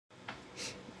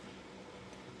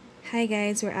Hi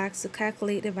guys, we're asked to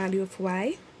calculate the value of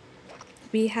y.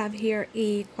 We have here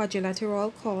a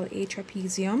quadrilateral called a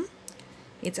trapezium.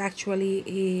 It's actually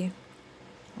a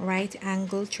right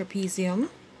angle trapezium.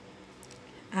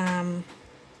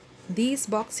 These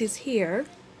boxes here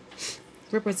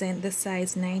represent the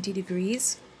sides 90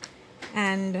 degrees.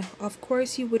 And of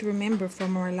course you would remember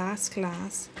from our last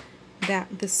class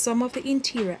that the sum of the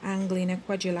interior angle in a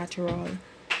quadrilateral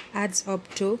adds up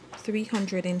to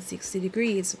 360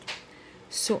 degrees.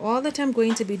 So all that I'm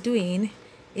going to be doing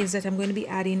is that I'm going to be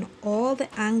adding all the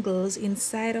angles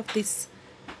inside of this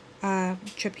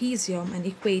trapezium and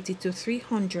equate it to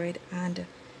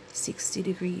 360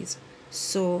 degrees.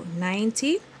 So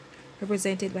 90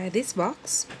 represented by this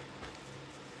box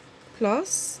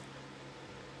plus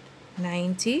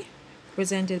 90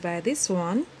 represented by this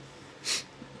one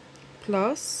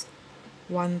plus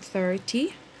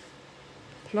 130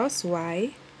 plus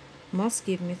y must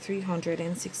give me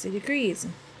 360 degrees.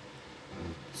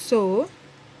 So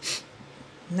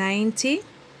 90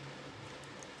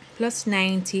 plus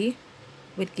 90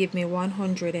 would give me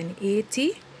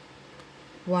 180.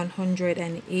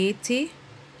 180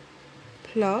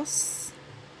 plus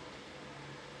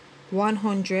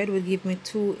 100 would give me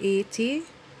 280.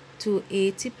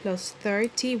 280 plus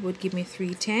 30 would give me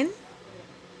 310.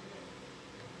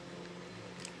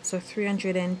 So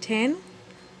 310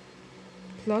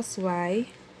 plus y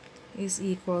is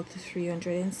equal to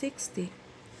 360.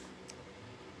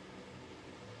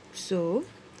 So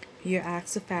you're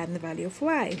asked to find the value of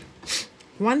y.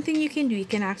 One thing you can do, you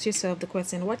can ask yourself the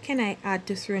question, what can I add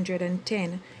to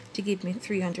 310 to give me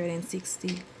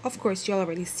 360? Of course, you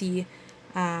already see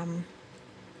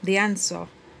the answer.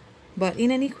 But in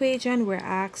an equation, we're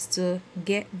asked to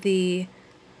get the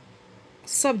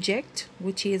subject,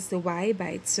 which is the y by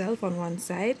itself on one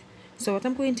side. So what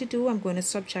I'm going to do, I'm going to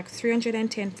subtract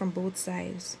 310 from both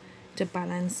sides to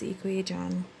balance the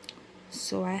equation.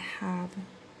 So I have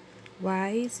y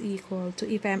is equal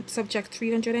to, if I subtract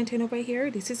 310 over here,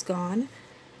 this is gone.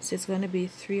 So it's going to be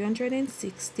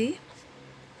 360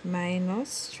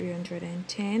 minus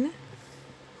 310.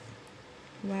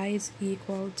 Y is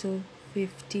equal to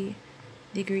 50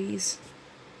 degrees.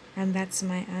 And that's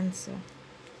my answer.